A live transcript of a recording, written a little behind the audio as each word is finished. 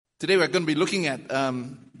Today we're going to be looking at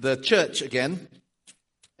the church again,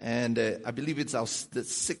 and I believe it's the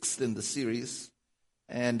sixth in the series,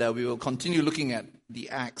 and we will continue looking at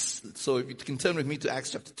the Acts. So if you can turn with me to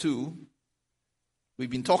Acts chapter 2,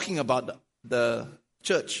 we've been talking about the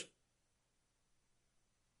church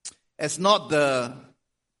as not the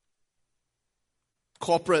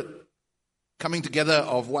corporate coming together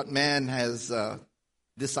of what man has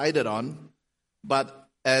decided on, but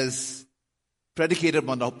as predicated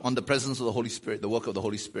on the presence of the Holy Spirit, the work of the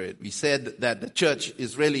Holy Spirit. We said that the church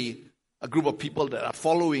is really a group of people that are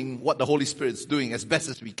following what the Holy Spirit is doing as best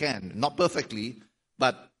as we can. Not perfectly,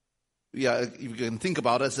 but if you can think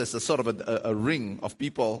about us as a sort of a ring of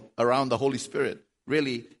people around the Holy Spirit.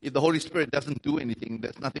 Really, if the Holy Spirit doesn't do anything,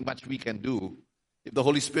 there's nothing much we can do. If the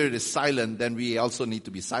Holy Spirit is silent, then we also need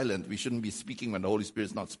to be silent. We shouldn't be speaking when the Holy Spirit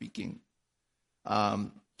is not speaking.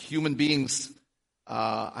 Human beings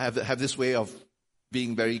have this way of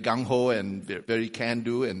being very gung-ho and very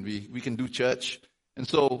can-do, and we can do church. And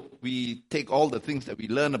so we take all the things that we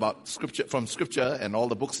learn about Scripture from Scripture and all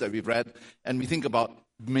the books that we've read, and we think about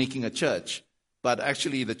making a church. But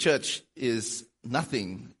actually the church is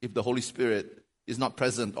nothing if the Holy Spirit is not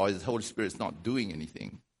present or the Holy Spirit is not doing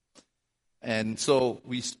anything. And so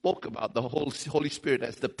we spoke about the Holy Spirit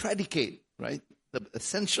as the predicate, right? The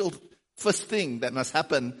essential first thing that must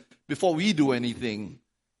happen before we do anything.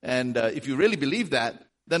 And if you really believe that,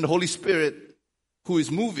 then the Holy Spirit who is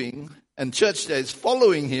moving and church that is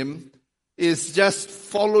following him is just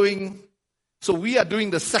following. So we are doing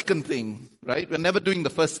the second thing, right? We're never doing the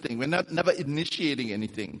first thing. We're never initiating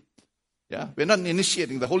anything. Yeah, we're not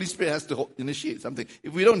initiating. The Holy Spirit has to initiate something.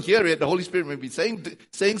 If we don't hear it, the Holy Spirit may be saying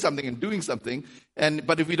something and doing something.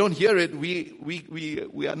 But if we don't hear it,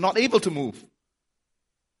 we are not able to move.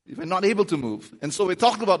 We're not able to move. And so we're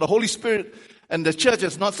talking about the Holy Spirit and the church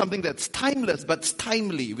is not something that's timeless, but it's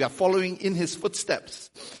timely. We are following in his footsteps.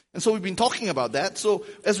 And so we've been talking about that. So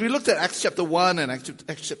as we looked at Acts chapter 1 and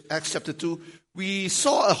Acts chapter 2, we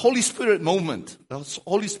saw a Holy Spirit moment. The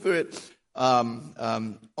Holy Spirit,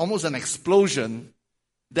 almost an explosion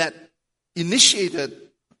that initiated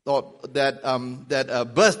or that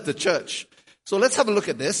birthed the church. So let's have a look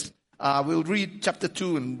at this. We'll read chapter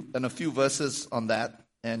 2 and a few verses on that.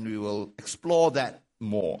 And we will explore that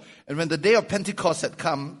more. And when the day of Pentecost had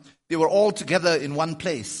come, they were all together in one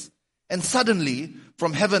place. And suddenly,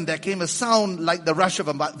 from heaven there came a sound like the rush of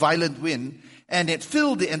a violent wind, and it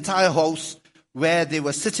filled the entire house where they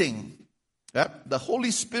were sitting. Yep. The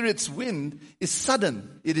Holy Spirit's wind is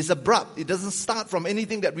sudden. It is abrupt. It doesn't start from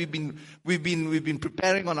anything that we've been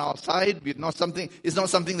preparing on our side. It's not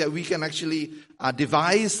something that we can actually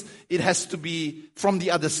devise. It has to be from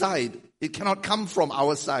the other side. It cannot come from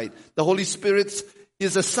our side. The Holy Spirit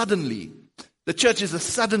is a suddenly. The church is a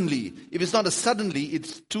suddenly. If it's not a suddenly,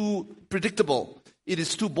 it's too predictable. It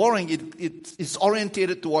is too boring. It is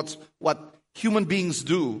orientated towards what human beings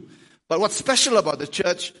do. But what's special about the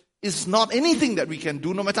church is not anything that we can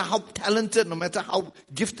do, no matter how talented, no matter how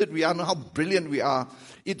gifted we are, no matter how brilliant we are.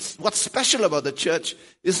 It's what's special about the church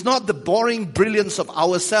is not the boring brilliance of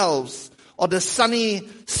ourselves or the sunny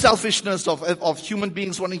selfishness of human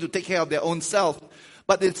beings wanting to take care of their own self,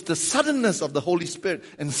 but it's the suddenness of the Holy Spirit.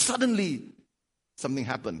 And suddenly, something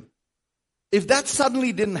happened. If that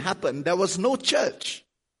suddenly didn't happen, there was no church.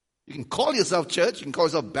 You can call yourself church, you can call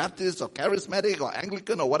yourself Baptist or Charismatic or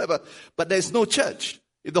Anglican or whatever, but there's no church.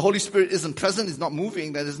 If the Holy Spirit isn't present, is not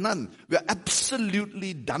moving, there is none. We are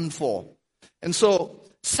absolutely done for. And so,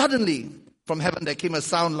 suddenly, from heaven there came a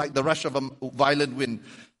sound like the rush of a violent wind,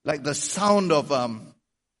 like the sound of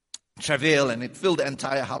travail, and it filled the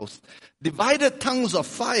entire house. Divided tongues of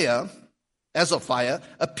fire, as of fire,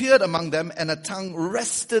 appeared among them, and a tongue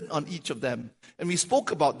rested on each of them. And we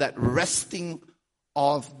spoke about that resting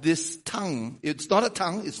of this tongue. It's not a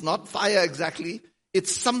tongue, it's not fire exactly,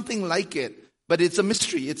 it's something like it. But it's a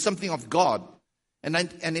mystery. It's something of God. And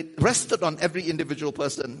it rested on every individual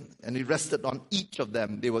person. And it rested on each of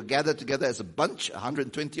them. They were gathered together as a bunch,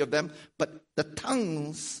 120 of them. But the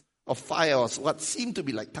tongues of fire, or what seem to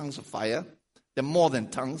be like tongues of fire, they're more than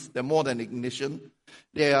tongues. They're more than ignition.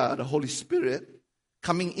 They are the Holy Spirit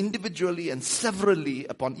coming individually and severally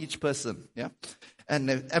upon each person. Yeah, and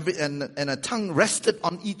a tongue rested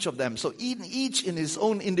on each of them. So each in his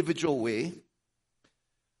own individual way,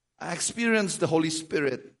 I experienced the Holy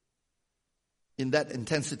Spirit in that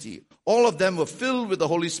intensity. All of them were filled with the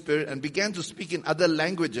Holy Spirit and began to speak in other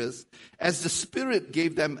languages as the Spirit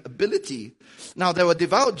gave them ability. Now there were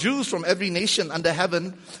devout Jews from every nation under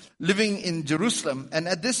heaven living in Jerusalem. And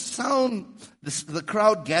at this sound, the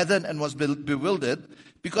crowd gathered and was bewildered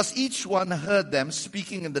because each one heard them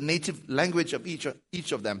speaking in the native language of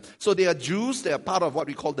each of them. So they are Jews. They are part of what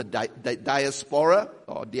we call the diaspora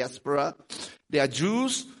or diaspora. They are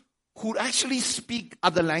Jews who actually speak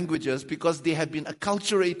other languages because they have been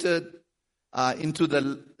acculturated into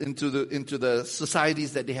the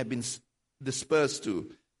societies that they have been dispersed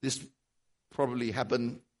to. This probably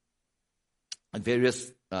happened at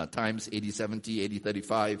various times, AD 70, AD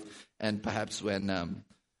 35, and perhaps when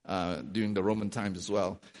during the Roman times as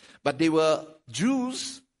well. But they were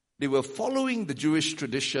Jews. They were following the Jewish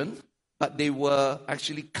tradition, but they were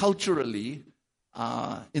actually culturally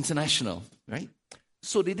international, right?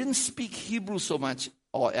 So they didn't speak Hebrew so much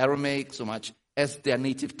or Aramaic so much as their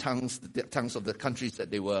native tongues, the tongues of the countries that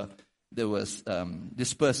they were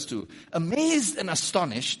dispersed to. Amazed and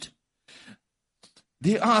astonished,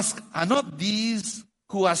 they ask, are not these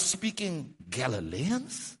who are speaking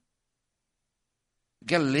Galileans?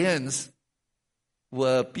 Galileans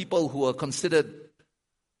were people who were considered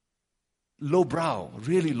lowbrow,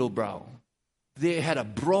 really lowbrow. They had a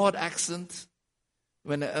broad accent.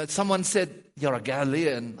 When someone said, you're a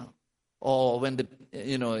Galilean, or when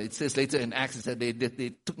it says later in Acts, it said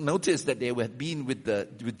they took notice that they had been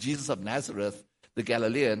with Jesus of Nazareth, the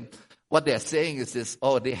Galilean. What they're saying is this,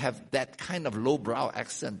 they have that kind of lowbrow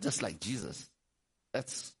accent, just like Jesus.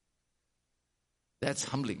 That's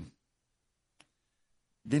humbling.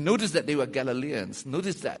 They noticed that they were Galileans.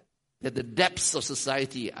 Notice that the depths of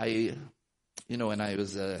society. When I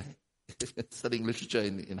was studying literature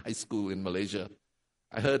in high school in Malaysia,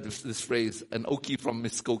 I heard this phrase, an Okie from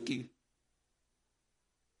Muskokie.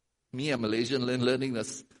 Me, a Malaysian, learning a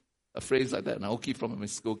phrase like that, an Okie from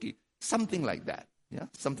Muskokie. Something like that. Yeah,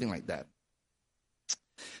 something like that.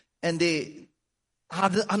 And they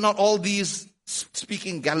are not all these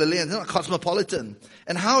speaking Galileans, they're not cosmopolitan.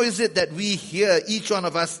 And how is it that we hear, each one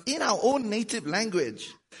of us, in our own native language?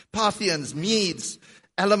 Parthians, Medes,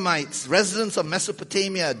 Elamites, residents of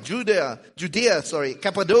Mesopotamia, Judea,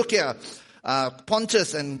 Cappadocia,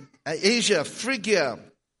 Pontus and Asia, Phrygia,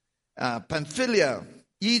 Pamphylia,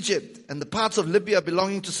 Egypt, and the parts of Libya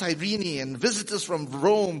belonging to Cyrene, and visitors from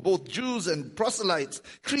Rome, both Jews and proselytes,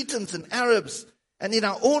 Cretans and Arabs. And in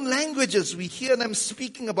our own languages, we hear them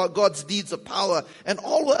speaking about God's deeds of power, and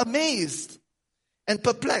all were amazed and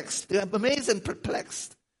perplexed. They were amazed and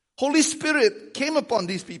perplexed. Holy Spirit came upon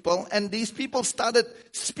these people, and these people started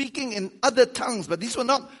speaking in other tongues, but these were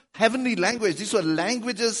not heavenly language. These were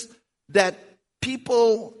languages that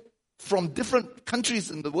people from different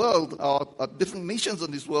countries in the world, or different nations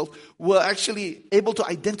in this world, were actually able to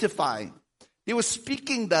identify. They were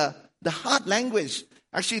speaking the heart language.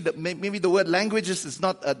 Actually, maybe the word languages is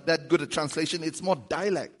not that good a translation. It's more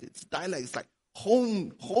dialect. It's dialect. It's like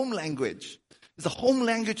home language. It's the home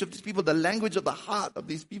language of these people, the language of the heart of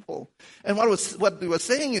these people. And what we were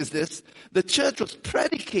saying is this: the church was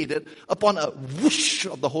predicated upon a whoosh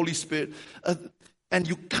of the Holy Spirit, and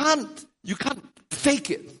you can't fake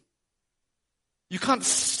it. You can't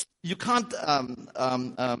fake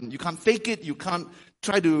it. You can't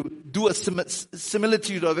try to do a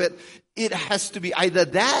similitude of it. It has to be either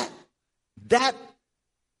that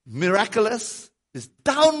miraculous, is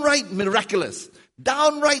downright miraculous,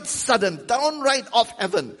 downright sudden, downright of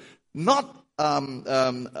heaven, not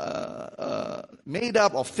made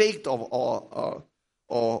up or faked or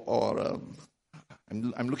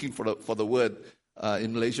I'm looking for the word.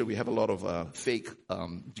 In Malaysia, we have a lot of fake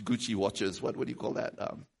Gucci watches. What do you call that?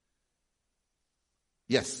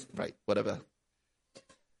 Yes, right, whatever.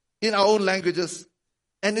 In our own languages,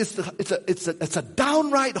 and it's a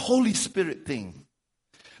downright Holy Spirit thing.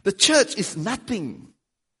 The church is nothing.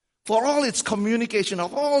 For all its communication,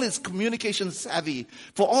 savvy,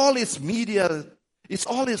 for all its media,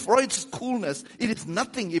 for its coolness, it is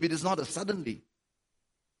nothing if it is not a suddenly.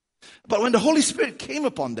 But when the Holy Spirit came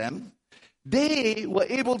upon them, they were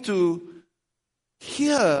able to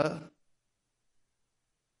hear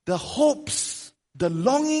the hopes, the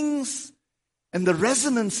longings, and the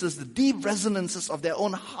resonances, the deep resonances of their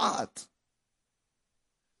own heart.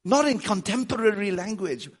 Not in contemporary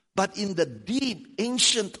language, but in the deep,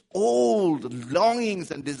 ancient, old longings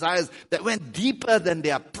and desires that went deeper than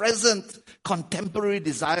their present contemporary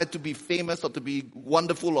desire to be famous or to be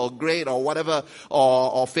wonderful or great or whatever,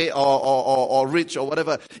 or rich or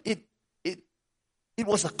whatever. It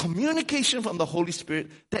was a communication from the Holy Spirit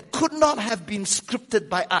that could not have been scripted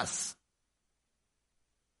by us.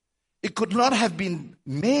 It could not have been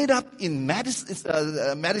made up in Madison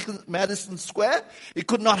Square. It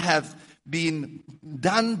could not have been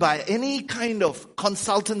done by any kind of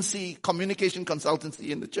communication consultancy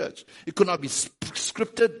in the church. It could not be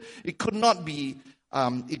scripted. It could not be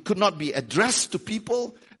It could not be addressed to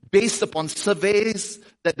people based upon surveys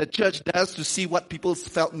that the church does to see what people's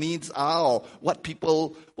felt needs are, or what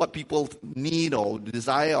people need or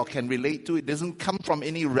desire or can relate to. It doesn't come from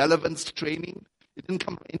any relevance training. It didn't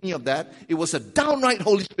come from any of that. It was a downright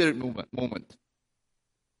Holy Spirit moment.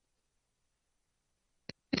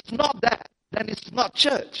 If it's not that, then it's not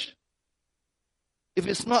church. If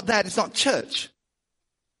it's not that, it's not church.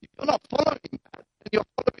 If you're not following that, then you're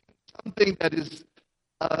following something that is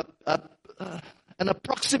an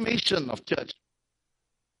approximation of church,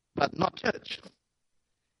 but not church.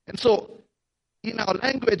 And so, in our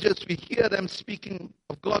languages, we hear them speaking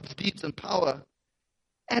of God's deeds and power.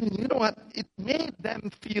 And you know what? It made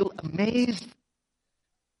them feel amazed,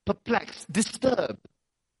 perplexed, disturbed,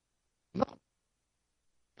 not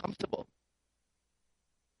comfortable.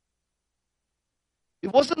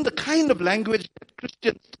 It wasn't the kind of language that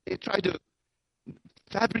Christians they try to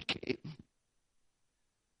fabricate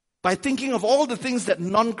by thinking of all the things that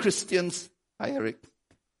non-Christians... Hi, Eric.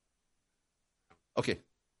 Okay.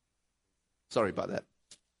 Sorry about that.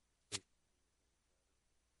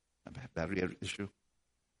 Barrier issue.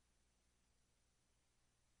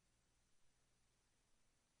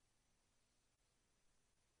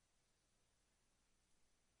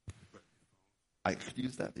 I could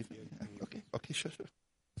use that. Okay, sure. So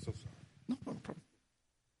sorry. No problem.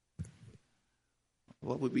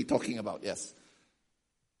 What were we talking about? Yes.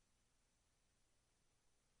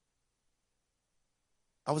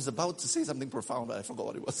 I was about to say something profound, but I forgot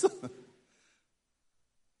what it was. It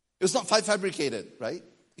was not fabricated, right?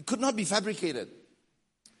 It could not be fabricated.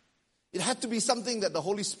 It had to be something that the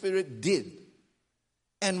Holy Spirit did.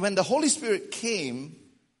 And when the Holy Spirit came,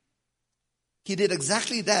 He did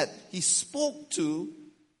exactly that. He spoke to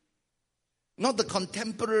not the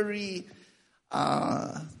contemporary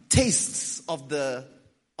tastes of the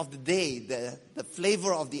day, the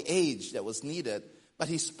flavor of the age that was needed, but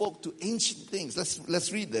He spoke to ancient things.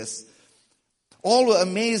 Let's read this. All were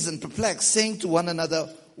amazed and perplexed, saying to one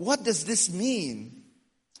another, "What does this mean?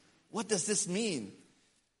 What does this mean?"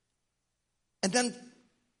 And then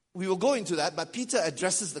we will go into that, but Peter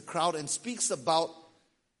addresses the crowd and speaks about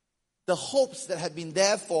the hopes that had been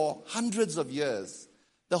there for hundreds of years,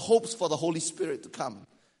 the hopes for the Holy Spirit to come,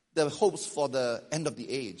 the hopes for the end of the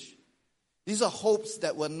age. These are hopes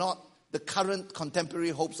that were not the current contemporary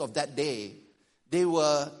hopes of that day. They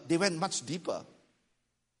went much deeper.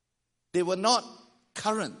 They were not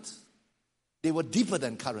current. They were deeper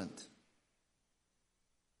than current.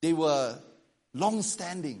 They were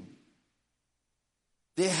long-standing.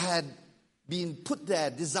 They had been put there,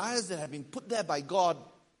 desires that had been put there by God,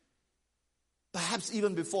 perhaps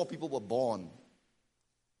even before people were born.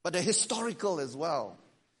 But they're historical as well.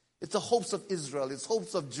 It's the hopes of Israel. It's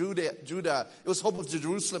hopes of Judah. It was hope of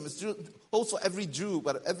Jerusalem. It's hopes for every Jew,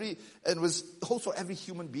 and it was hopes for every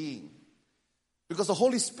human being. Because the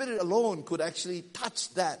Holy Spirit alone could actually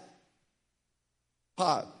touch that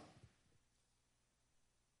part.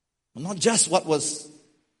 Not just what was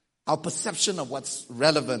our perception of what's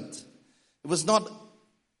relevant. It was not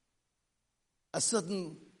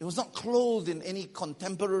clothed in any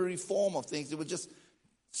contemporary form of things. It was just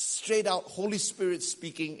straight out Holy Spirit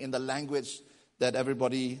speaking in the language that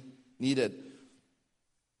everybody needed.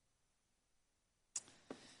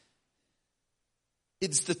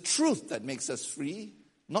 It's the truth that makes us free,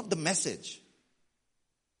 not the message.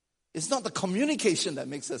 It's not the communication that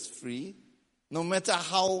makes us free, no matter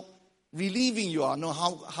how relieving you are, no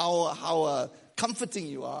how comforting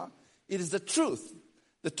you are. It is the truth.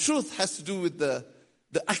 The truth has to do with the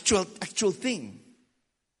actual thing.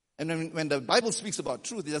 And when the Bible speaks about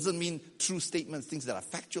truth, it doesn't mean true statements, things that are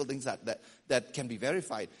factual, things that can be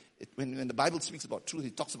verified. When the Bible speaks about truth,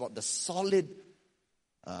 it talks about the solid,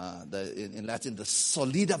 in Latin, the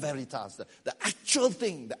solida veritas, the actual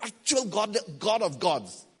thing, the actual God of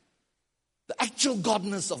gods, the actual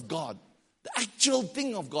godness of God, the actual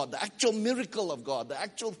thing of God, the actual miracle of God, the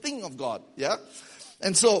actual thing of God. Yeah?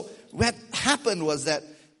 And so what happened was that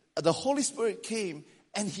the Holy Spirit came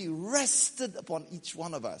and He rested upon each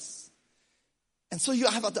one of us. And so you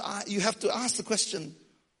have to ask the question,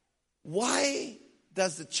 why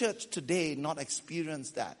does the church today not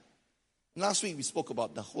experience that? Last week we spoke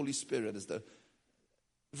about the Holy Spirit as the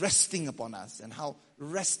resting upon us, and how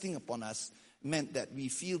resting upon us meant that we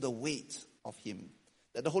feel the weight of Him.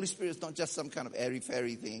 That the Holy Spirit is not just some kind of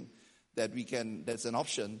airy-fairy thing that's an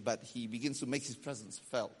option, but He begins to make His presence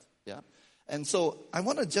felt. Yeah. And so I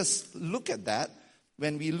want to just look at that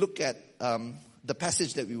when we look at the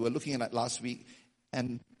passage that we were looking at last week.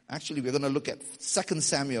 And actually we're going to look at 2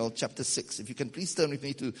 Samuel chapter 6. If you can please turn with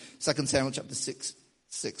me to 2 Samuel chapter 6.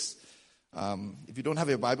 If you don't have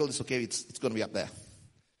your Bible, it's okay. It's going to be up there.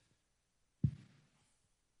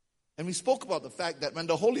 And we spoke about the fact that when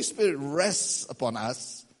the Holy Spirit rests upon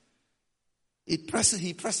us, He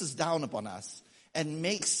presses down upon us and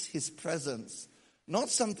makes His presence not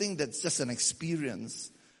something that's just an experience,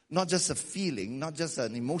 not just a feeling, not just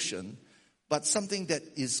an emotion, but something that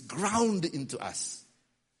is ground into us.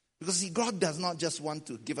 Because see, God does not just want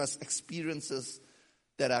to give us experiences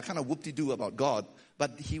that are kind of whoop-de-doo about God,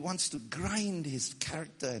 but He wants to grind His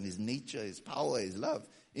character and His nature, His power, His love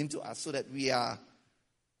into us so that we are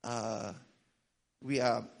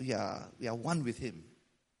one with Him.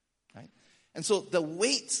 Right? And so the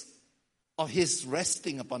weight of His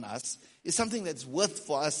resting upon us is something that's worth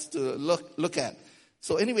for us to look at.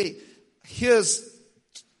 So anyway, here's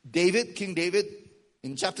David, King David,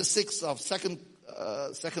 in chapter 6 of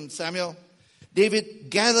 2 Samuel. David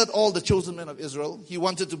gathered all the chosen men of Israel. He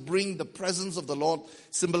wanted to bring the presence of the Lord,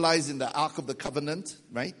 symbolized in the Ark of the Covenant,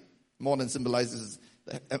 right? More than symbolizes,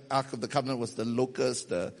 the Ark of the Covenant was the locus,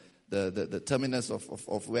 the terminus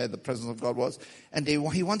of where the presence of God was. And he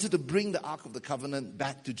wanted to bring the Ark of the Covenant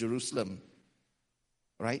back to Jerusalem,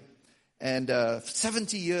 right? And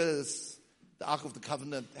 70 years, the Ark of the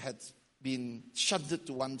Covenant had been shunted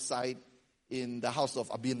to one side in the house of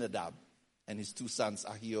Abinadab and his two sons,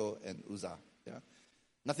 Ahio and Uzzah. Yeah?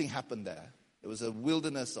 Nothing happened there. It was a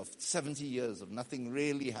wilderness of 70 years of nothing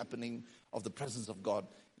really happening of the presence of God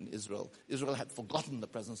in Israel. Israel had forgotten the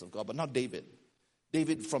presence of God, but not David.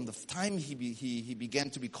 David, from the time he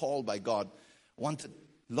began to be called by God,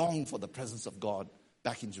 longed for the presence of God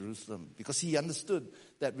back in Jerusalem, because he understood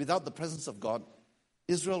that without the presence of God,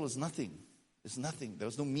 Israel was nothing. It's nothing. There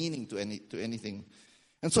was no meaning to anything.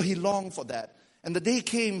 And so he longed for that. And the day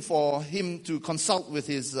came for him to consult with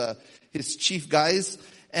his chief guys,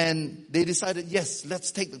 and they decided, yes,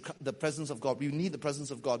 let's take the presence of God. We need the presence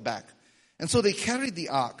of God back. And so they carried the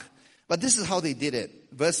ark. But this is how they did it.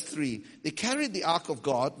 Verse 3. They carried the ark of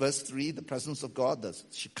God, verse 3, the presence of God, the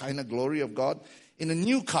Shekinah glory of God, in a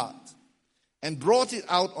new cart, and brought it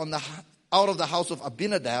out of the house of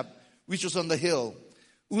Abinadab, which was on the hill.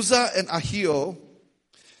 Uzzah and Ahio,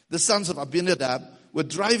 the sons of Abinadab, were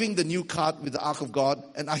driving the new cart with the ark of God,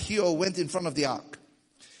 and Ahio went in front of the ark.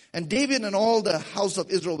 And David and all the house of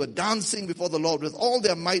Israel were dancing before the Lord with all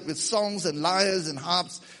their might, with songs and lyres and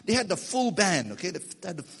harps. They had the full band, okay? They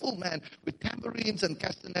had the full band with tambourines and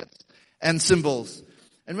castanets and cymbals.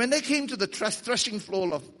 And when they came to the threshing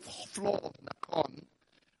floor of Nakon,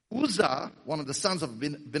 Uzzah, one of the sons of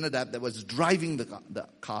Abinadab that was driving the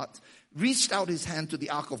cart, reached out his hand to the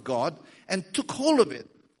ark of God and took hold of it.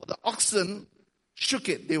 For the oxen shook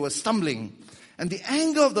it. They were stumbling. And the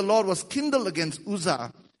anger of the Lord was kindled against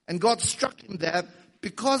Uzzah. And God struck him there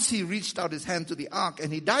because he reached out his hand to the ark.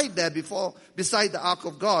 And he died there beside the ark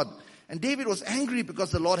of God. And David was angry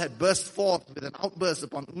because the Lord had burst forth with an outburst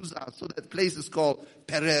upon Uzzah. So that place is called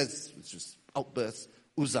Perez, which is outburst,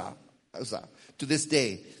 Uzzah, to this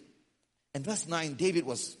day. And verse 9, David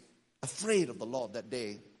was afraid of the Lord that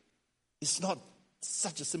day. It's not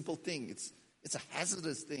such a simple thing. It's a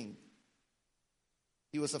hazardous thing.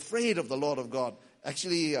 He was afraid of the Lord of God.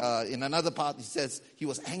 Actually, in another part, he says he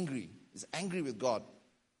was angry. He's angry with God.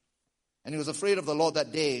 And he was afraid of the Lord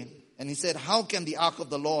that day. And he said, how can the ark of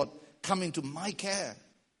the Lord come into my care?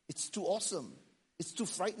 It's too awesome. It's too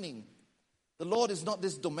frightening. The Lord is not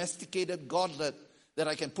this domesticated God that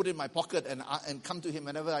I can put in my pocket and come to him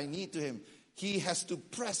whenever I need to him. He has to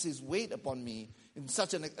press his weight upon me in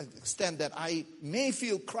such an extent that I may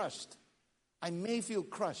feel crushed. I may feel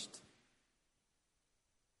crushed.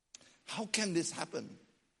 How can this happen?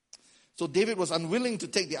 So David was unwilling to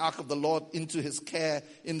take the ark of the Lord into his care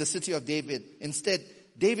in the city of David. Instead,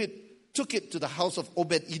 David took it to the house of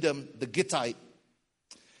Obed-Edom, the Gittite.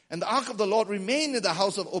 And the ark of the Lord remained in the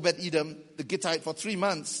house of Obed-Edom, the Gittite, for 3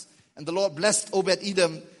 months. And the Lord blessed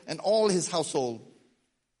Obed-Edom and all his household.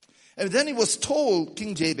 And then he was told,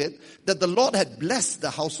 King David, that the Lord had blessed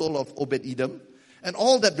the household of Obed-Edom and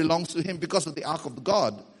all that belongs to him because of the ark of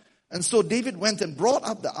God. And so David went and brought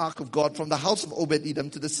up the ark of God from the house of Obed-Edom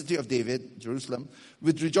to the city of David, Jerusalem,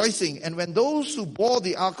 with rejoicing. And when those who bore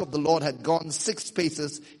the ark of the Lord had gone 6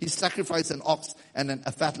 paces, he sacrificed an ox and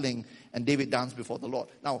a fatling, and David danced before the Lord.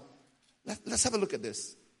 Now, let's have a look at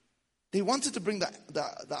this. They wanted to bring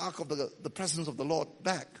the ark of the presence of the Lord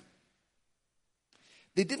back.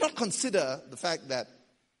 They did not consider the fact that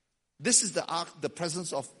this is the ark, the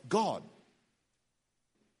presence of God.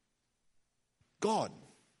 God.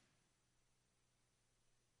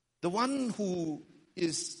 The one who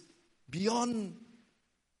is beyond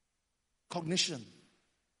cognition.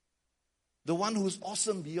 The one who is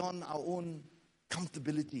awesome beyond our own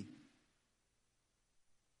comfortability.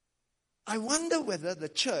 I wonder whether the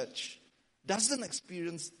church doesn't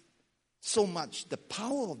experience so much the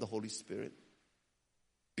power of the Holy Spirit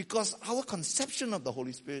because our conception of the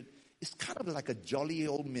Holy Spirit is kind of like a jolly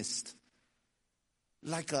old mist.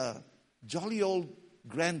 Like a jolly old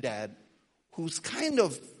granddad who's kind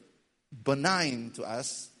of benign to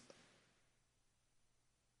us.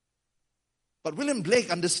 But William Blake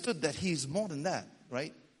understood that he's more than that,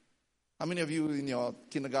 right? How many of you in your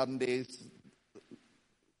kindergarten days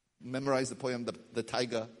memorized the poem, The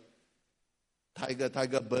Tiger? Tiger,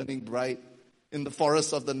 tiger, burning bright in the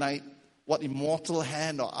forest of the night, what immortal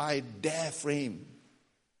hand or eye dare frame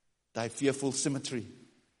thy fearful symmetry?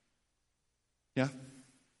 Yeah?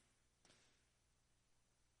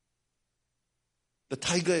 The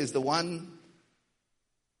tiger is the one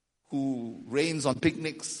who rains on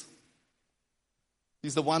picnics.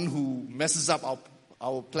 He's the one who messes up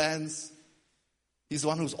our plans. He's the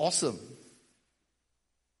one who's awesome.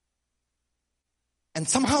 And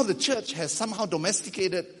somehow the church has somehow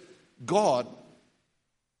domesticated God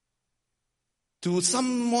to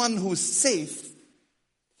someone who's safe,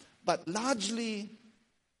 but largely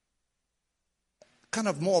kind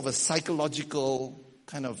of more of a psychological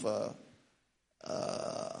kind of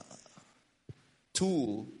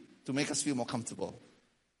tool to make us feel more comfortable.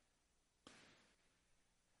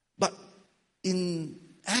 But in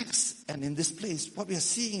Acts and in this place, what we are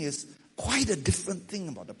seeing is quite a different thing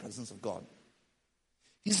about the presence of God.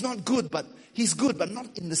 He's good, but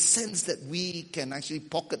not in the sense that we can actually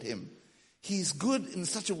pocket him. He's good in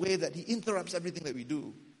such a way that he interrupts everything that we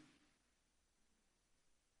do.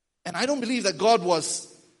 And I don't believe that God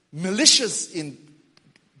was malicious in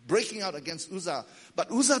breaking out against Uzzah.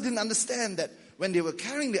 But Uzzah didn't understand that when they were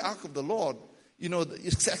carrying the ark of the Lord,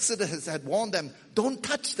 Exodus had warned them, don't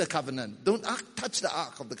touch the covenant. Don't touch the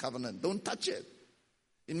ark of the covenant. Don't touch it.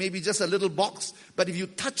 It may be just a little box, but if you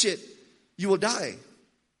touch it, you will die.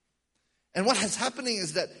 And what is happening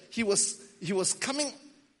is that he was coming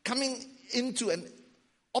into and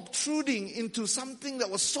obtruding into something that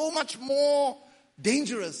was so much more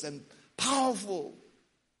dangerous and powerful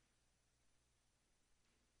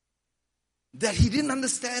that he didn't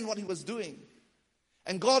understand what he was doing.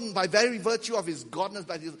 And God, by very virtue of his godness,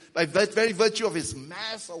 by very virtue of his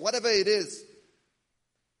mass or whatever it is,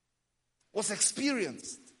 was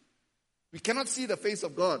experienced. We cannot see the face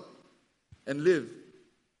of God and live.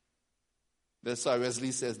 That's why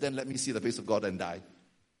Wesley says, then let me see the face of God and die.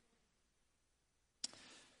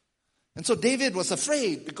 And so David was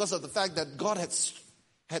afraid because of the fact that God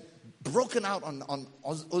had broken out on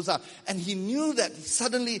Uzzah. And he knew that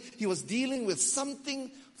suddenly he was dealing with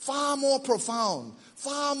something far more profound,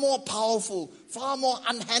 far more powerful, far more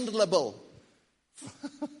unhandleable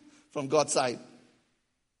from God's side.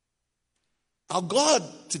 Our God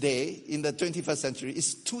today in the 21st century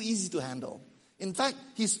is too easy to handle. In fact,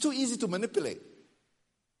 he's too easy to manipulate.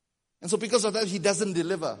 And so because of that, he doesn't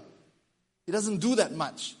deliver. He doesn't do that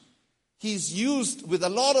much. He's used with a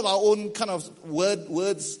lot of our own kind of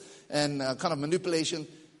words and kind of manipulation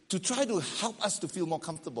to try to help us to feel more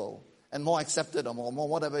comfortable and more accepted or more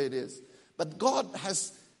whatever it is. But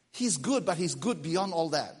he's good, but he's good beyond all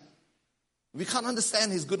that. We can't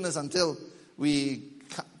understand his goodness until we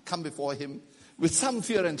come before him with some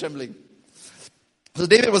fear and trembling. So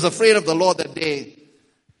David was afraid of the Lord that day.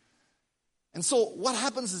 And so what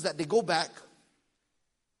happens is that they go back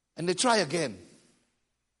and they try again.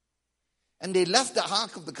 And they left the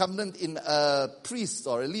Ark of the Covenant in a priest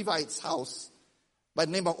or a Levite's house by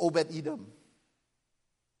the name of Obed-Edom.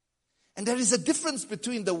 And there is a difference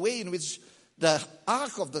between the way in which the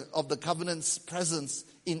Ark of the Covenant's presence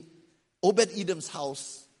in Obed-Edom's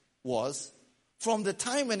house was from the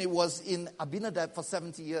time when it was in Abinadab for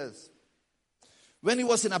 70 years. When it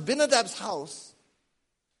was in Abinadab's house,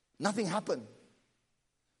 nothing happened.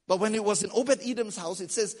 But when it was in Obed-Edom's house,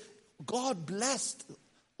 it says God blessed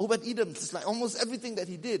Obed-Edom. It's like almost everything that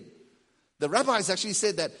he did. The rabbis actually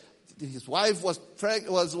said that his wife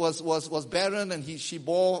was barren and she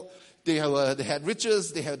bore. They had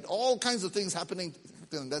riches. They had all kinds of things happening.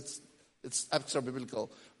 It's extra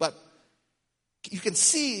biblical. But you can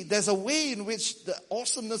see there's a way in which the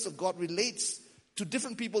awesomeness of God relates to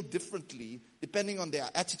different people differently depending on their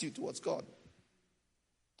attitude towards God.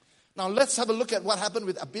 Now let's have a look at what happened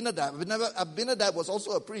with Abinadab. Abinadab was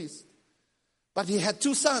also a priest, but he had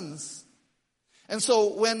two sons. And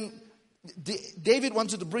so when David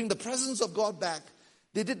wanted to bring the presence of God back,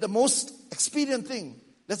 they did the most expedient thing.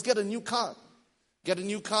 Let's get a new cart. Get a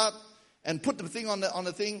new cart and put the thing on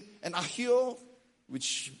the thing. And Ahio,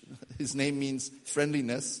 which his name means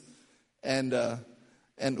friendliness, and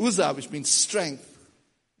Uzzah, which means strength,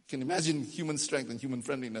 can imagine human strength and human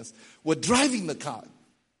friendliness, were driving the cart.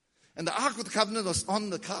 And the Ark of the Covenant was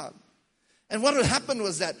on the cart. And what had happened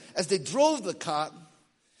was that as they drove the cart,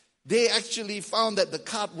 they actually found that the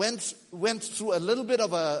cart went through a little bit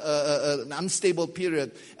of an unstable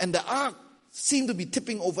period. And the ark seemed to be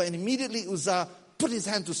tipping over. And immediately Uzzah put his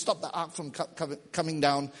hand to stop the ark from coming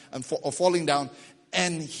down or falling down.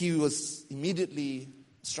 And he was immediately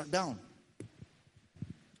struck down.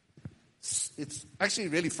 It's actually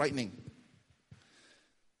really frightening.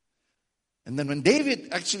 And then when David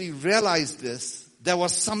actually realized this, there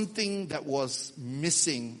was something that was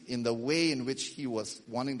missing in the way in which he was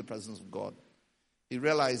wanting the presence of God. He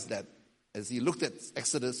realized that as he looked at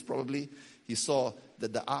Exodus, probably, he saw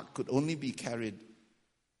that the ark could only be carried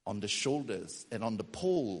on the shoulders and on the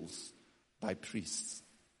poles by priests.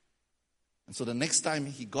 And so the next time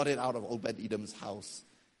he got it out of Obed-Edom's house,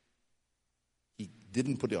 he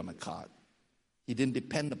didn't put it on a cart. He didn't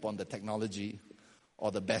depend upon the technology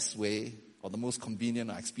or the best way or the most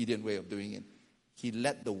convenient or expedient way of doing it. He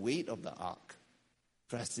let the weight of the ark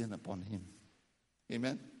press in upon him.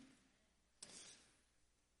 Amen?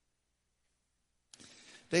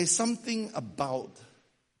 There is something about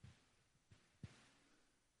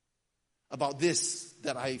this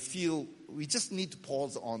that I feel we just need to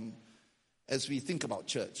pause on as we think about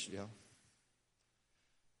church. Yeah?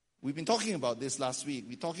 We've been talking about this last week.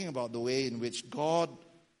 We're talking about the way in which God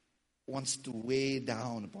wants to weigh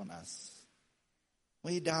down upon us.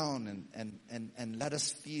 Way down and let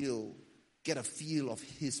us get a feel of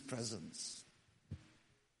His presence.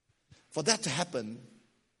 For that to happen,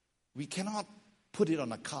 we cannot put it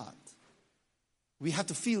on a cart. We have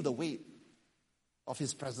to feel the weight of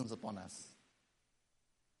His presence upon us.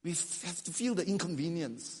 We have to feel the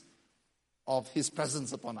inconvenience of His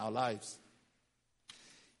presence upon our lives.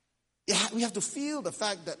 We have to feel the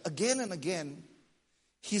fact that again and again,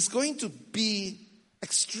 He's going to be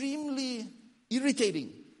extremely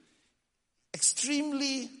irritating,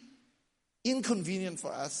 extremely inconvenient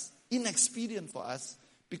for us, inexpedient for us,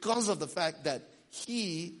 because of the fact that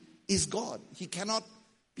He is God. He cannot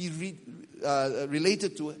be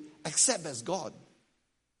related to except as God.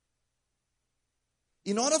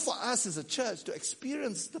 In order for us as a church to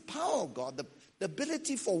experience the power of God, the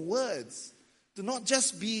ability for words to not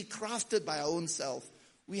just be crafted by our own self,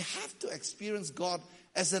 we have to experience God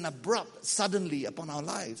as an abrupt suddenly upon our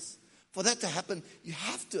lives. For that to happen, you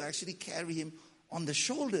have to actually carry Him on the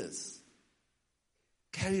shoulders.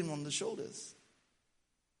 Carry Him on the shoulders.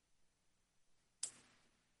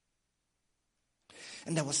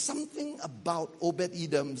 And there was something about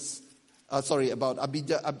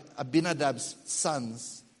Abinadab's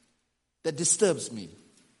sons that disturbs me.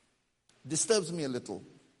 Disturbs me a little.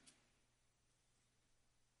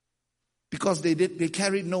 Because they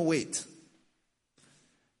carried no weight.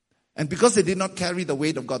 And because they did not carry the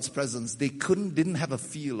weight of God's presence, they didn't have a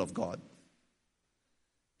feel of God.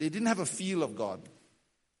 They didn't have a feel of God.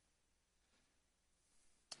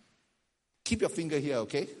 Keep your finger here,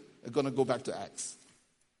 okay? We're going to go back to Acts.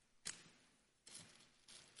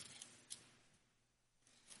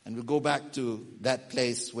 And we'll go back to that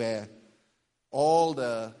place where all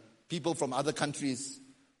the people from other countries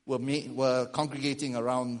were congregating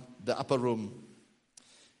around the upper room.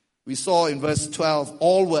 We saw in verse 12,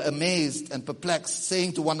 all were amazed and perplexed,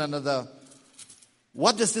 saying to one another,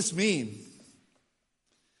 "What does this mean?"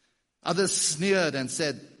 Others sneered and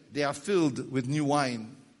said, "They are filled with new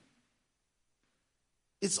wine."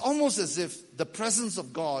 It's almost as if the presence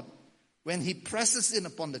of God, when He presses in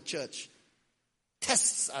upon the church,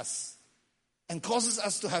 tests us and causes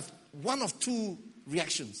us to have one of two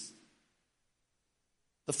reactions.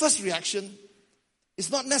 The first reaction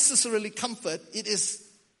is not necessarily comfort, it is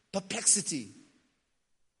perplexity.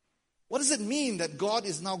 What does it mean that God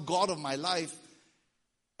is now God of my life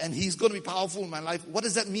and He's going to be powerful in my life? What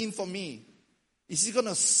does that mean for me? Is He going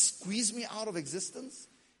to squeeze me out of existence?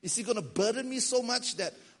 Is He going to burden me so much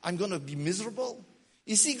that I'm going to be miserable?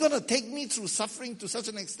 Is He going to take me through suffering to such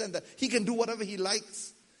an extent that He can do whatever He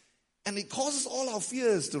likes? And it causes all our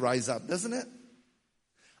fears to rise up, doesn't it?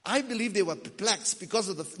 I believe they were perplexed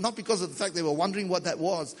not because of the fact they were wondering what that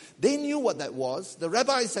was. They knew what that was. The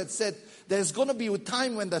rabbis had said there's going to be a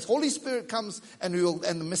time when the Holy Spirit comes and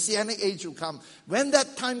the Messianic age will come. When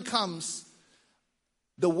that time comes,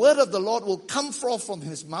 the word of the Lord will come forth from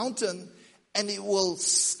His mountain and it will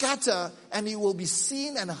scatter and it will be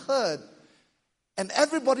seen and heard. And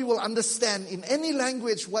everybody will understand in any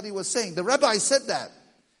language what He was saying. The rabbi said that.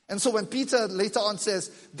 And so when Peter later on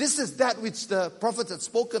says, this is that which the prophet had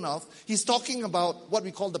spoken of, he's talking about what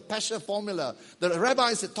we call the Pesher formula. The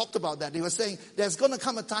rabbis had talked about that. They were saying there's going to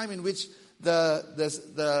come a time in which there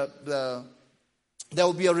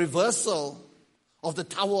will be a reversal of the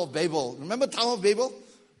Tower of Babel. Remember Tower of Babel?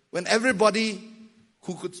 When everybody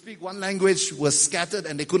who could speak one language was scattered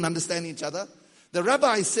and they couldn't understand each other. The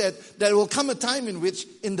rabbi said there will come a time in which,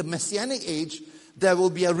 in the Messianic age, there will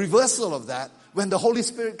be a reversal of that when the Holy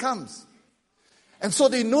Spirit comes. And so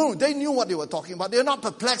they knew what they were talking about. They're not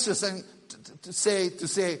perplexed with saying, to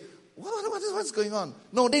say, what's going on?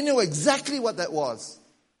 No, they knew exactly what that was.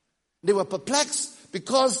 They were perplexed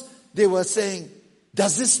because they were saying,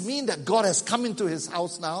 does this mean that God has come into his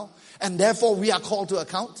house now and therefore we are called to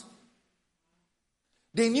account?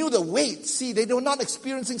 They knew the weight. See, they were not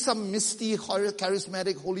experiencing some misty,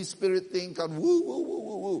 charismatic Holy Spirit thing called woo, woo, woo,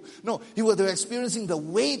 woo, woo. No, they were experiencing the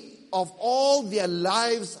weight of all their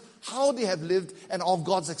lives, how they have lived, and of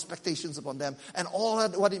God's expectations upon them, and all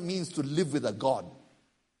that, what it means to live with a God.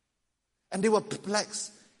 And they were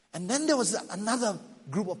perplexed. And then there was another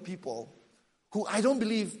group of people who I don't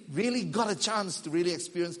believe really got a chance to really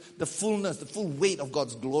experience the fullness, the full weight of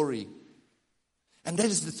God's glory. And there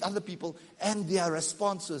is this other people, and their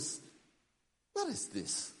response was, what is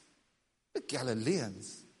this? The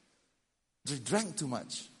Galileans. They drank too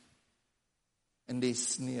much. And they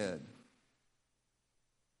sneered.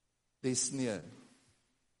 They sneered.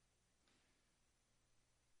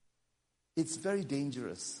 It's very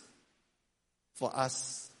dangerous for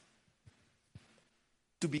us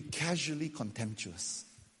to be casually contemptuous.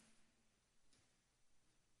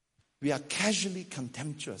 We are casually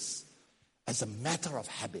contemptuous as a matter of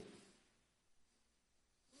habit.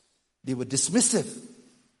 They were dismissive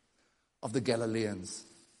of the Galileans.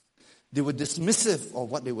 They were dismissive of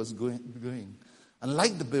what they was doing.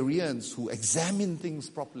 Unlike the Bereans who examined things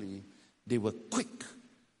properly, they were quick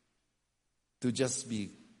to just be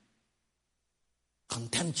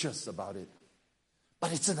contemptuous about it.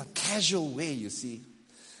 But it's in a casual way, you see.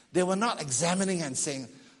 They were not examining and saying,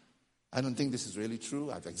 I don't think this is really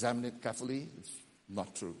true. I've examined it carefully. It's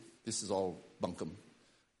not true. This is all bunkum.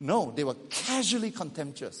 No, they were casually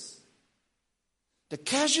contemptuous. They're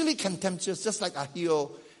casually contemptuous, just like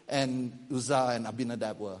Ahio and Uzzah and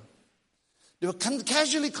Abinadab were. They were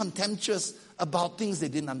casually contemptuous about things they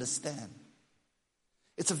didn't understand.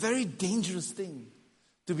 It's a very dangerous thing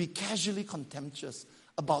to be casually contemptuous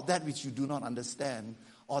about that which you do not understand,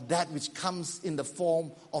 or that which comes in the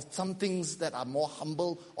form of some things that are more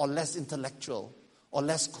humble or less intellectual or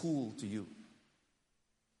less cool to you.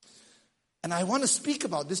 And I want to speak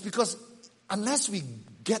about this because unless we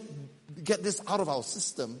get this out of our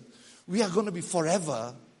system, we are going to be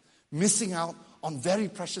forever missing out on very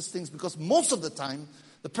precious things, because most of the time,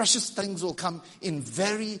 the precious things will come in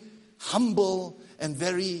very humble and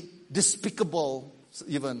very despicable,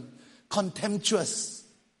 even contemptuous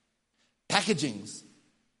packagings.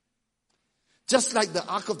 Just like the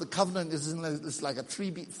Ark of the Covenant is like a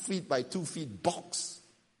 3 feet by 2 feet box.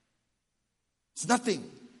 It's nothing.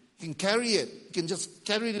 You can carry it. You can just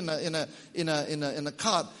carry it in a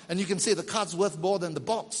cart, and you can say the cart's worth more than the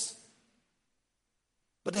box.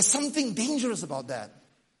 But there's something dangerous about that.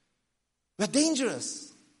 We're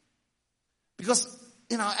dangerous because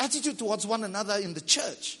in our attitude towards one another in the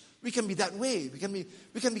church, we can be that way. We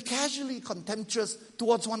can be casually contemptuous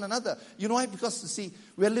towards one another. You know why? Because, you see,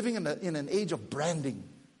 we are living in an age of branding.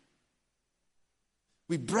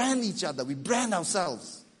 We brand each other. We brand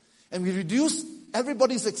ourselves. And we reduce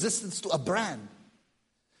everybody's existence to a brand.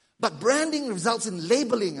 But branding results in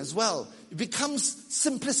labeling as well. It becomes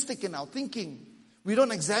simplistic in our thinking. We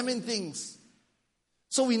don't examine things.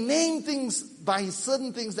 So we name things by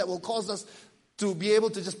certain things that will cause us to be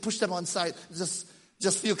able to just push them on side,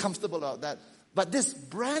 just feel comfortable about that. But this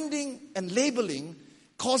branding and labeling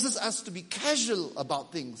causes us to be casual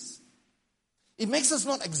about things. It makes us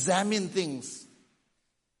not examine things.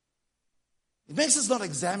 It makes us not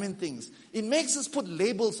examine things. It makes us put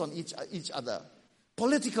labels on each other.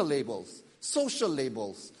 Political labels, social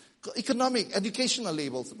labels, economic, educational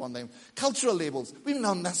labels upon them, cultural labels. We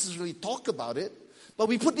don't necessarily talk about it, but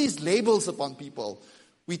we put these labels upon people.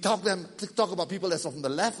 We talk about people as from the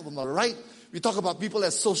left or from the right. We talk about people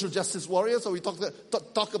as social justice warriors, or we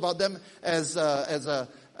talk about them as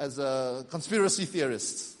conspiracy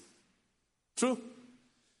theorists. True?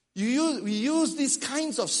 We use these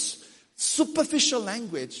kinds of superficial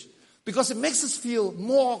language because it makes us feel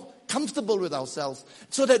more comfortable with ourselves,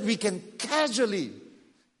 so that we can casually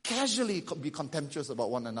be contemptuous about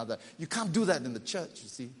one another. You can't do that in the church, you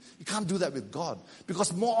see. You can't do that with God.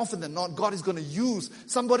 Because more often than not, God is going to use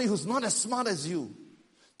somebody who's not as smart as you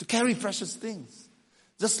to carry precious things.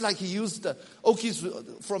 Just like he used the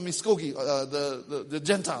Okies from Muskogee, the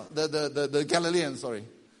Gentile, the Galilean,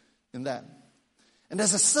 in that. And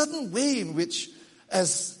there's a certain way in which,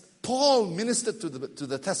 as Paul ministered to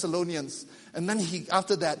the Thessalonians, and then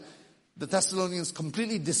after that, the Thessalonians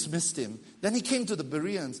completely dismissed him. Then he came to the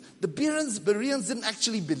Bereans. The Bereans didn't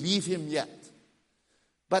actually believe him yet.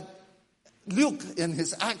 But Luke, in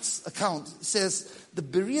his Acts account, says the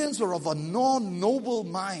Bereans were of a non-noble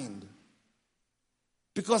mind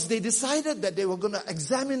because they decided that they were going to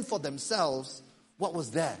examine for themselves what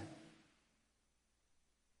was there.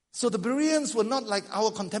 So the Bereans were not like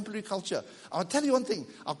our contemporary culture. I'll tell you one thing.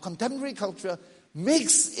 Our contemporary culture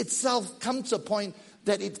makes itself come to a point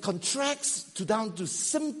that it contracts down to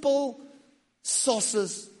simple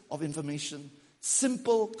sources of information,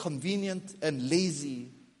 simple, convenient, and lazy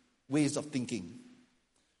ways of thinking.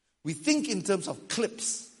 We think in terms of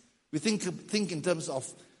clips. We think in terms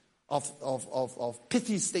of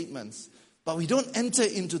pithy statements. But we don't enter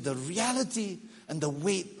into the reality and the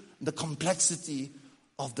weight, the complexity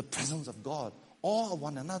of the presence of God or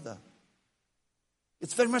one another.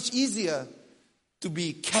 It's very much easier to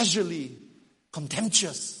be casually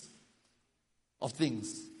contemptuous of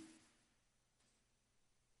things.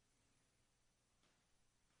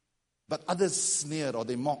 But others sneered or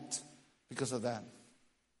they mocked because of that.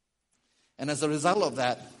 And as a result of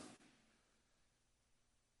that,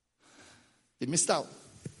 they missed out.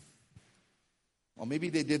 Or maybe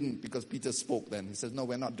they didn't because Peter spoke then. He said, no,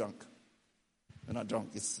 we're not drunk. We're not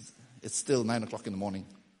drunk. It's still 9 o'clock in the morning.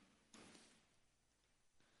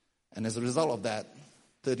 And as a result of that,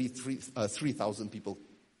 3,000 people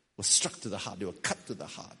were struck to the heart. They were cut to the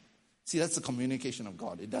heart. See, that's the communication of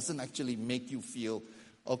God. It doesn't actually make you feel,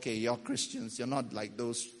 okay, you're Christians. You're not like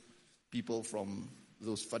those people from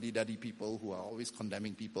those fuddy-duddy people who are always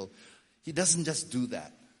condemning people. He doesn't just do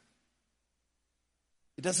that.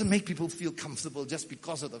 It doesn't make people feel comfortable just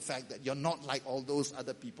because of the fact that you're not like all those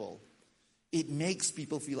other people. It makes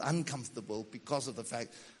people feel uncomfortable because of the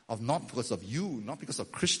fact of not because of you, not because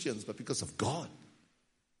of Christians, but because of God.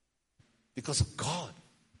 Because of God.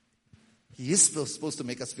 He is supposed to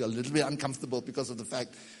make us feel a little bit uncomfortable because of the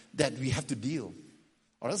fact that we have to deal.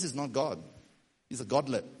 Or else he's not God. He's a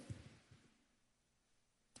godlet.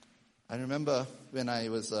 I remember when I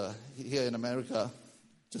was here in America,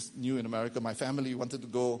 just new in America, my family wanted to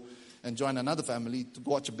go and join another family to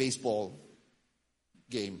watch a baseball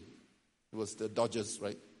game. It was the Dodgers,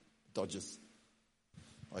 right? Dodgers.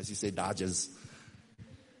 Or as you say, Dodgers.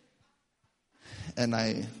 And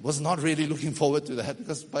I was not really looking forward to that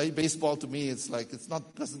because baseball to me, it's like,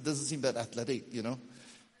 doesn't seem that athletic, you know.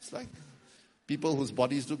 It's like people whose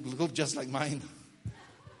bodies look just like mine.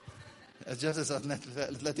 Just as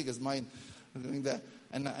athletic as mine. Going there.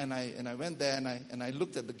 And I went there and I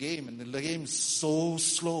looked at the game, and the game is so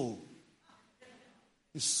slow.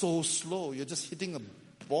 It's so slow. You're just hitting a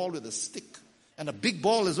ball with a stick. And a big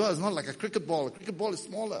ball as well. It's not like a cricket ball. A cricket ball is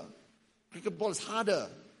smaller. Cricket ball is harder.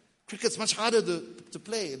 Cricket's much harder to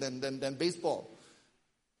play than baseball.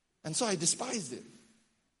 And so I despised it.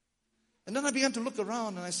 And then I began to look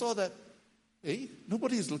around and I saw that, hey,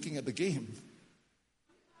 nobody is looking at the game.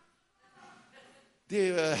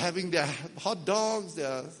 They were having their hot dogs,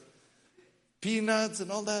 their peanuts and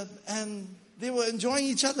all that, and they were enjoying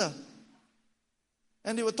each other.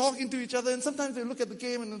 And they were talking to each other, and sometimes they would look at the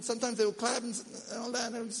game, and sometimes they would clap and all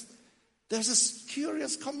that. And there's this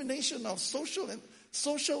curious combination of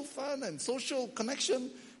social fun and social connection,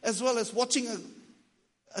 as well as watching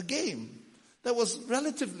a game that was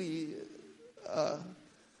relatively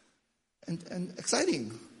and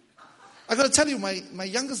exciting. I got to tell you, my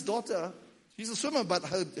youngest daughter, she's a swimmer, but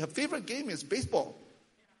her favorite game is baseball.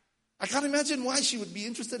 I can't imagine why she would be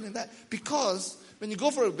interested in that. Because when you go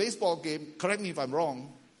for a baseball game, correct me if I'm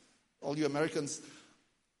wrong, all you Americans,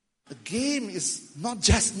 the game is it's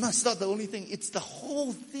not the only thing, it's the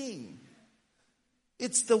whole thing.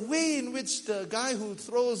 It's the way in which the guy who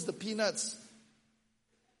throws the peanuts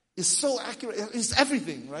is so accurate. It's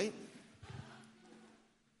everything, right?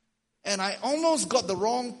 And I almost got the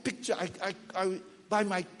wrong picture. I by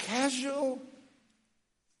my casual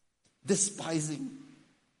despising,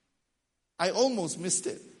 I almost missed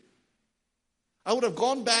it. I would have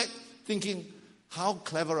gone back thinking how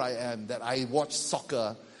clever I am that I watch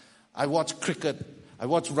soccer, I watch cricket, I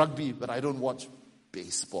watch rugby, but I don't watch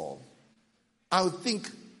baseball. I would think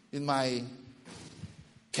in my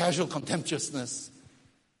casual contemptuousness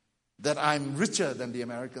that I'm richer than the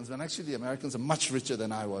Americans, when actually the Americans are much richer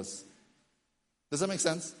than I was. Does that make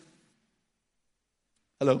sense?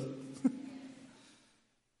 Hello?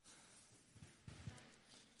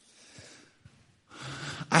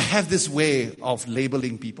 I have this way of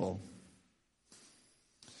labeling people.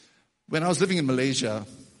 When I was living in Malaysia,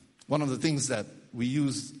 one of the things that we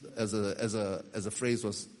used as a phrase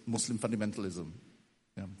was Muslim fundamentalism.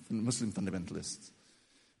 Yeah, Muslim fundamentalists.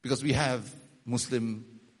 Because we have Muslim,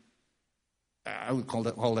 I would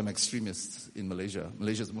call them extremists in Malaysia.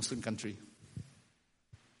 Malaysia is a Muslim country.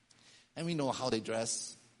 And we know how they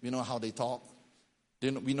dress. We know how they talk.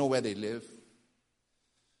 We know where they live.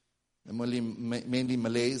 They're mainly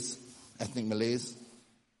Malays, ethnic Malays.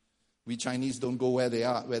 We Chinese don't go where they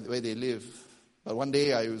are, where they live. But one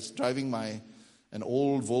day I was driving an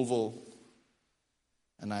old Volvo,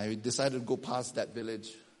 and I decided to go past that village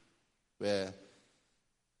where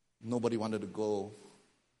nobody wanted to go,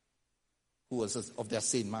 who was of their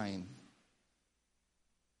sane mind.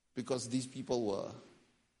 Because these people were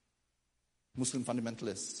Muslim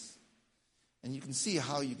fundamentalists. And you can see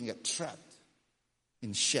how you can get trapped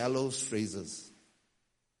in shallow phrases.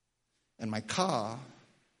 And my car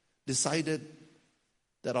decided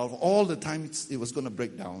that out of all the time it was going to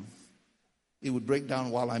break down, it would break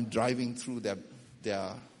down while I'm driving through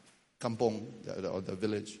their kampong, or the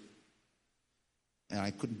village. And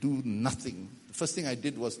I could do nothing. The first thing I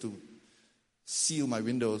did was to seal my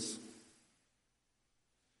windows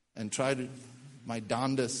and try my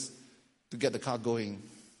darndest to get the car going.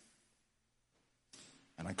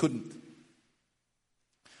 And I couldn't.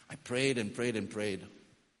 I prayed and prayed and prayed.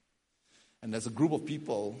 And there's a group of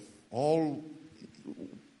people, all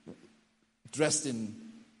dressed in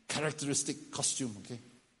characteristic costume, okay?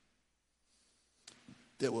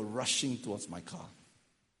 They were rushing towards my car.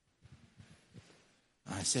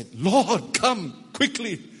 I said, Lord, come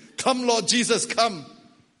quickly. Come, Lord Jesus, come.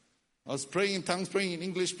 I was praying in tongues, praying in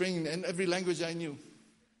English, praying in every language I knew.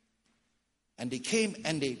 And they came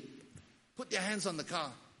and they put their hands on the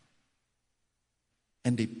car.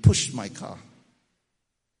 And they pushed my car.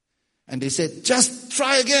 And they said, just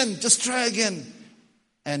try again, just try again.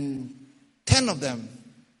 And 10 of them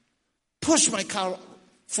pushed my car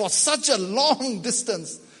for such a long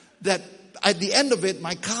distance that at the end of it,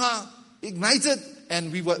 my car ignited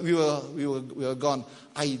and we were gone.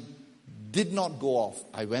 I did not go off.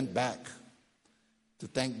 I went back to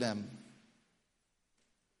thank them.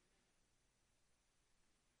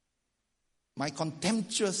 My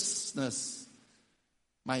contemptuousness,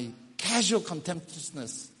 my casual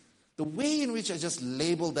contemptuousness, the way in which I just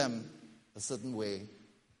labeled them a certain way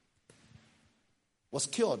was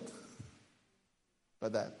cured by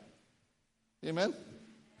that. Amen?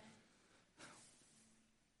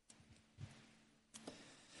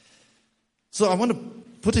 So I want to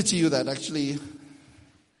put it to you that actually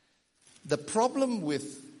the problem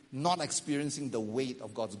with not experiencing the weight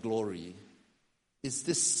of God's glory is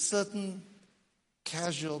this certain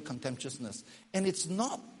casual contemptuousness. And it's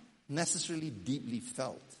not necessarily deeply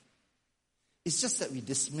felt. It's just that we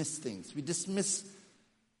dismiss things. We dismiss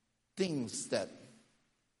things that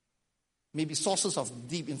may be sources of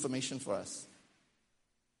deep information for us.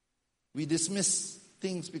 We dismiss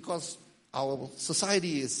things because our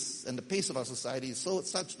society is, and the pace of our society is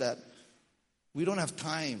such that we don't have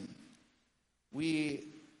time.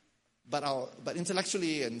 But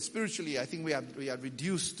intellectually and spiritually, I think we are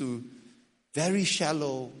reduced to very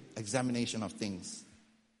shallow examination of things.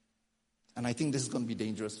 And I think this is going to be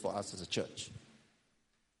dangerous for us as a church.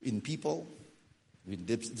 In people, we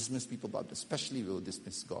dismiss people, but especially we will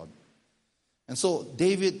dismiss God. And so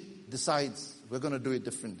David decides we're going to do it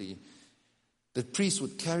differently. The priest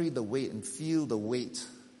would carry the weight and feel the weight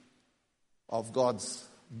of God's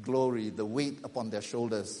glory, the weight upon their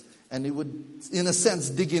shoulders. And it would, in a sense,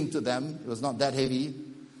 dig into them. It was not that heavy,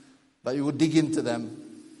 but it would dig into them.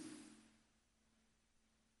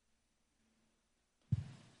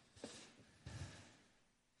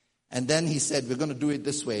 And then he said, we're going to do it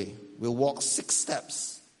this way. We'll walk 6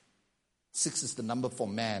 steps. 6 is the number for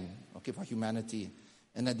man, okay, for humanity.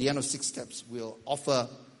 And at the end of 6 steps, we'll offer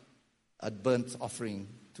a burnt offering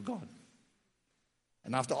to God.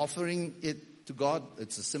 And after offering it to God,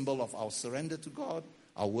 it's a symbol of our surrender to God,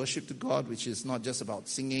 our worship to God, which is not just about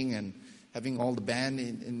singing and having all the band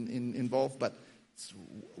involved, but it's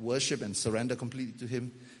worship and surrender completely to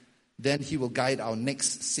Him. Then He will guide our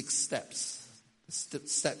next 6 steps.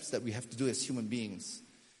 Steps that we have to do as human beings.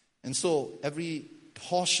 And so every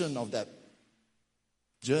portion of that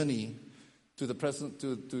journey to the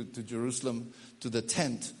to Jerusalem, to the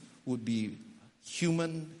tent, would be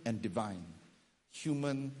human and divine.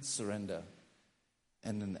 Human surrender.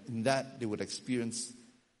 And in that they would experience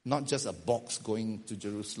not just a box going to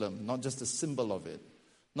Jerusalem, not just a symbol of it,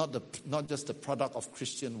 not just a product of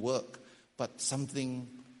Christian work, but something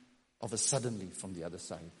of a suddenly from the other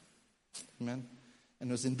side. Amen? And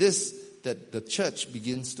it was in this that the church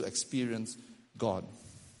begins to experience God.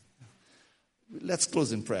 Let's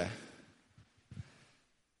close in prayer.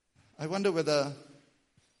 I wonder whether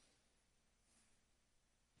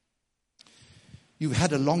you've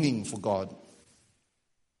had a longing for God.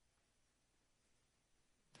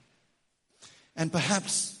 And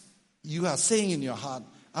perhaps you are saying in your heart,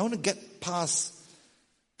 I want to get past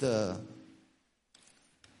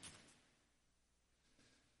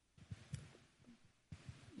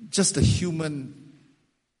just the human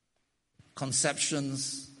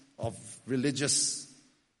conceptions of religious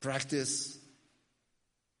practice.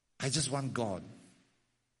 I just want God.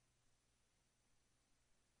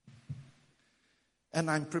 And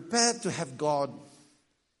I'm prepared to have God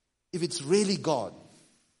if it's really God.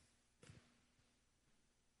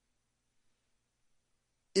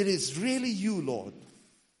 It is really you, Lord.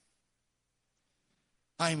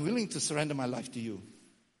 I'm willing to surrender my life to you.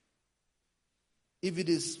 If it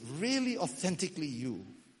is really authentically you.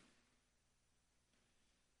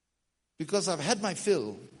 Because I've had my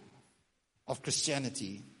fill of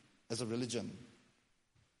Christianity as a religion,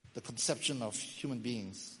 the conception of human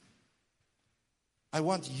beings. I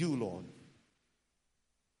want you, Lord.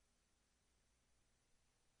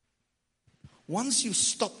 Once you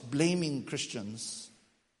stop blaming Christians,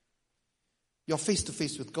 you're face to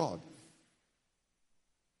face with God.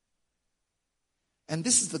 And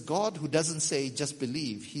this is the God who doesn't say, just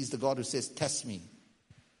believe. He's the God who says, test me.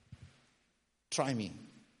 Try me.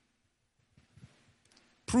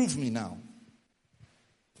 Prove me now.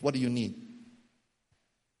 What do you need?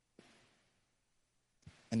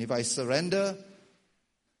 And if I surrender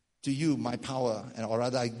to you my power, or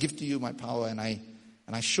rather I give to you my power and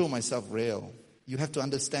I show myself real, you have to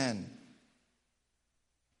understand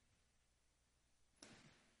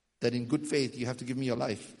that in good faith you have to give me your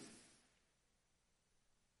life.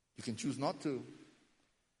 You can choose not to,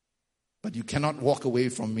 but you cannot walk away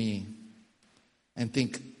from me and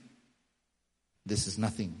think, this is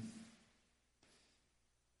nothing.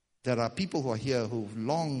 There are people who are here who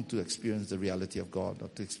long to experience the reality of God, or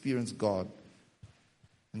to experience God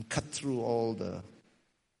and cut through all the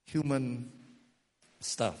human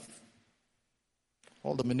stuff,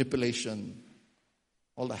 all the manipulation,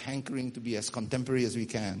 all the hankering to be as contemporary as we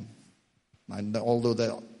can. And although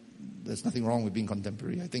there's nothing wrong with being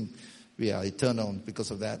contemporary, I think we are eternal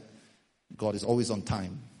because of that. God is always on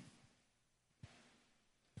time.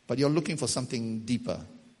 But you're looking for something deeper.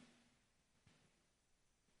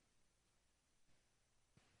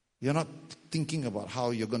 You're not thinking about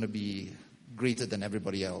how you're going to be greater than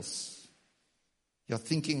everybody else. You're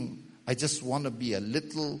thinking, I just want to be a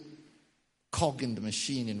little cog in the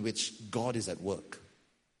machine in which God is at work.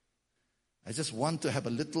 I just want to have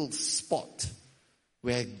a little spot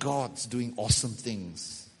where God's doing awesome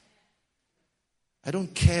things. I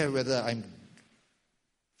don't care whether I'm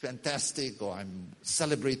fantastic or I'm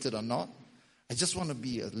celebrated or not. I just want to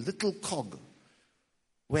be a little cog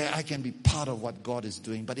where I can be part of what God is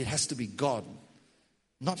doing. But it has to be God,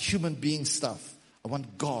 not human being stuff. I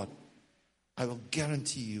want God. I will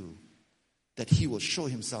guarantee you that He will show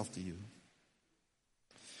Himself to you.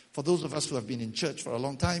 For those of us who have been in church for a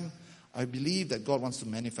long time, I believe that God wants to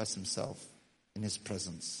manifest Himself in His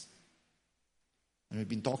presence. And we've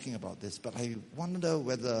been talking about this, but I wonder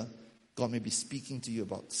whether God may be speaking to you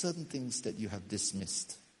about certain things that you have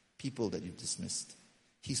dismissed, people that you've dismissed.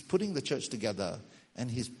 He's putting the church together and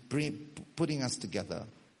He's putting us together.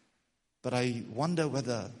 But I wonder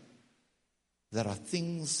whether there are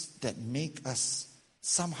things that make us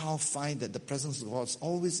somehow find that the presence of God is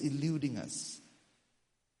always eluding us.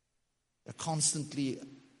 We're constantly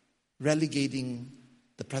relegating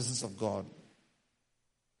the presence of God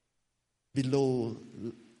below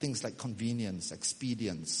things like convenience,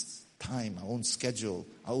 expedience, time, our own schedule,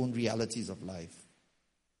 our own realities of life.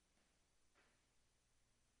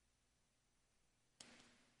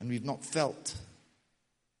 And we've not felt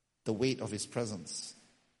the weight of His presence.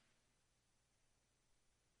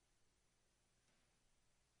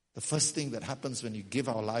 The first thing that happens when you give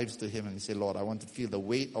our lives to Him and you say, Lord, I want to feel the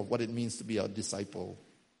weight of what it means to be a disciple.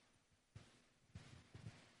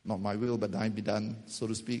 Not my will, but thine be done, so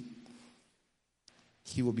to speak.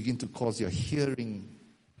 He will begin to cause your hearing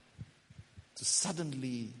to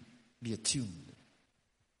suddenly be attuned.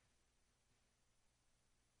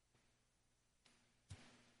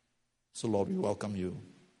 So, Lord, we welcome you.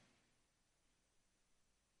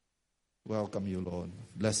 Welcome you, Lord.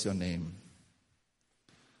 Bless your name.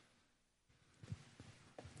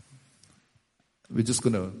 We're just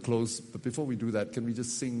going to close, but before we do that, can we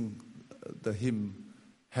just sing the hymn,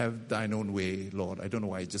 Have Thine Own Way, Lord? I don't know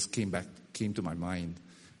why it just came to my mind.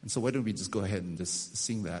 And so why don't we just go ahead and just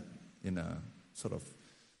sing that in a sort of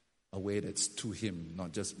a way that's to Him,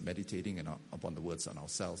 not just meditating upon the words on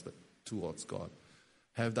ourselves, but towards God.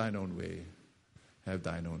 Have thine own way. Have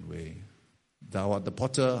thine own way. Thou art the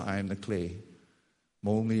potter, I am the clay.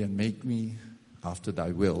 Mold me and make me after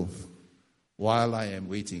thy will. While I am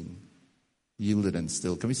waiting, yielded and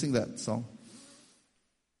still. Can we sing that song?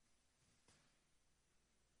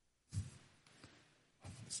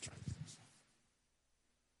 Let's try this.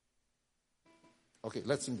 Okay,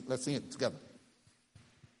 let's sing it together.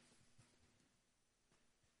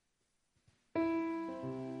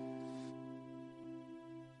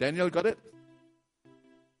 Daniel, got it?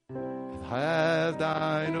 Have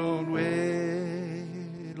thine own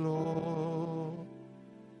way, Lord.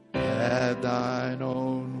 Have thine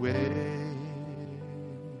own way.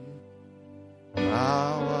 Thou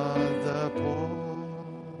art the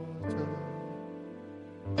potter,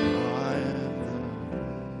 I am the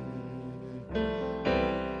clay.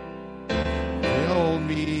 Mold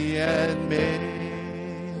me and make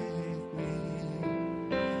me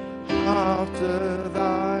after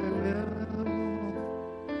thy will.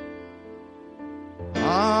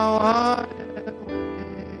 How I am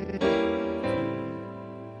weak,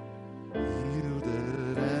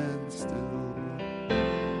 yielded and still.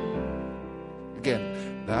 Again,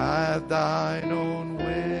 that thine own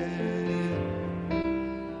way.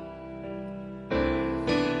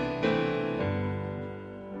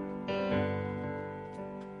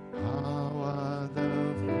 How are the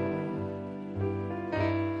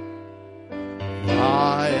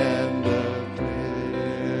I am the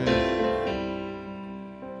clay.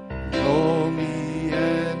 Know me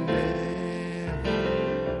and me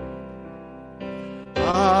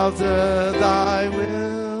after thy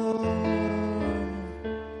will.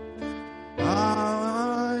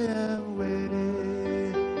 I am waiting,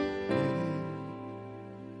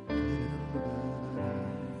 yielded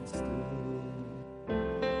and still.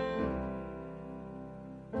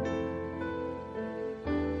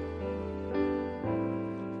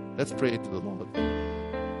 Let's pray to the Lord.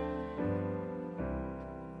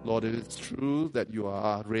 Lord, it is true that you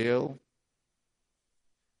are real,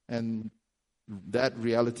 and that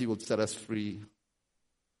reality will set us free.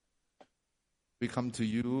 We come to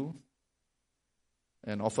you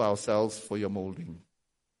and offer ourselves for your molding.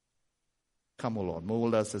 Come, O Lord,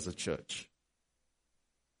 mold us as a church.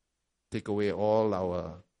 Take away all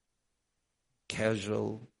our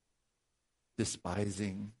casual,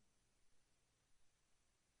 despising,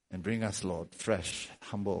 and bring us, Lord, fresh,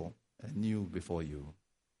 humble, and new before you.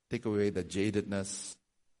 Take away the jadedness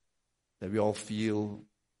that we all feel,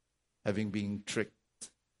 having been tricked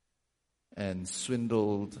and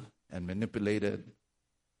swindled and manipulated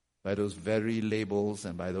by those very labels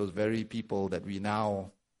and by those very people that we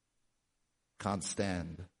now can't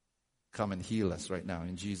stand. Come and heal us right now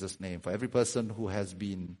in Jesus' name. For every person who has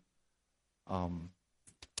been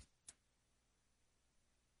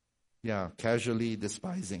casually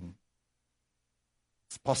despising,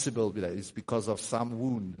 it's possible that it's because of some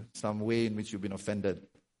wound, some way in which you've been offended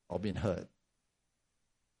or been hurt.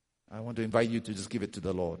 I want to invite you to just give it to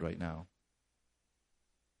the Lord right now.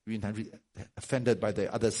 You've been offended by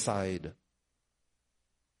the other side.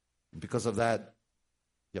 And because of that,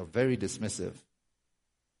 you're very dismissive.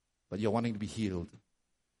 But you're wanting to be healed.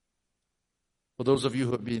 For those of you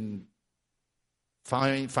who have been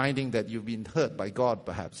finding that you've been hurt by God,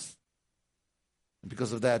 perhaps, and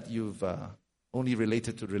because of that, you've only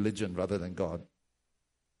related to religion rather than God,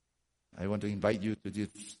 I want to invite you to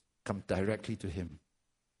just come directly to Him.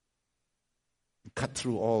 Cut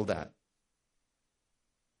through all that.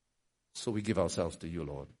 So we give ourselves to you,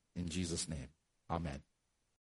 Lord. In Jesus' name. Amen.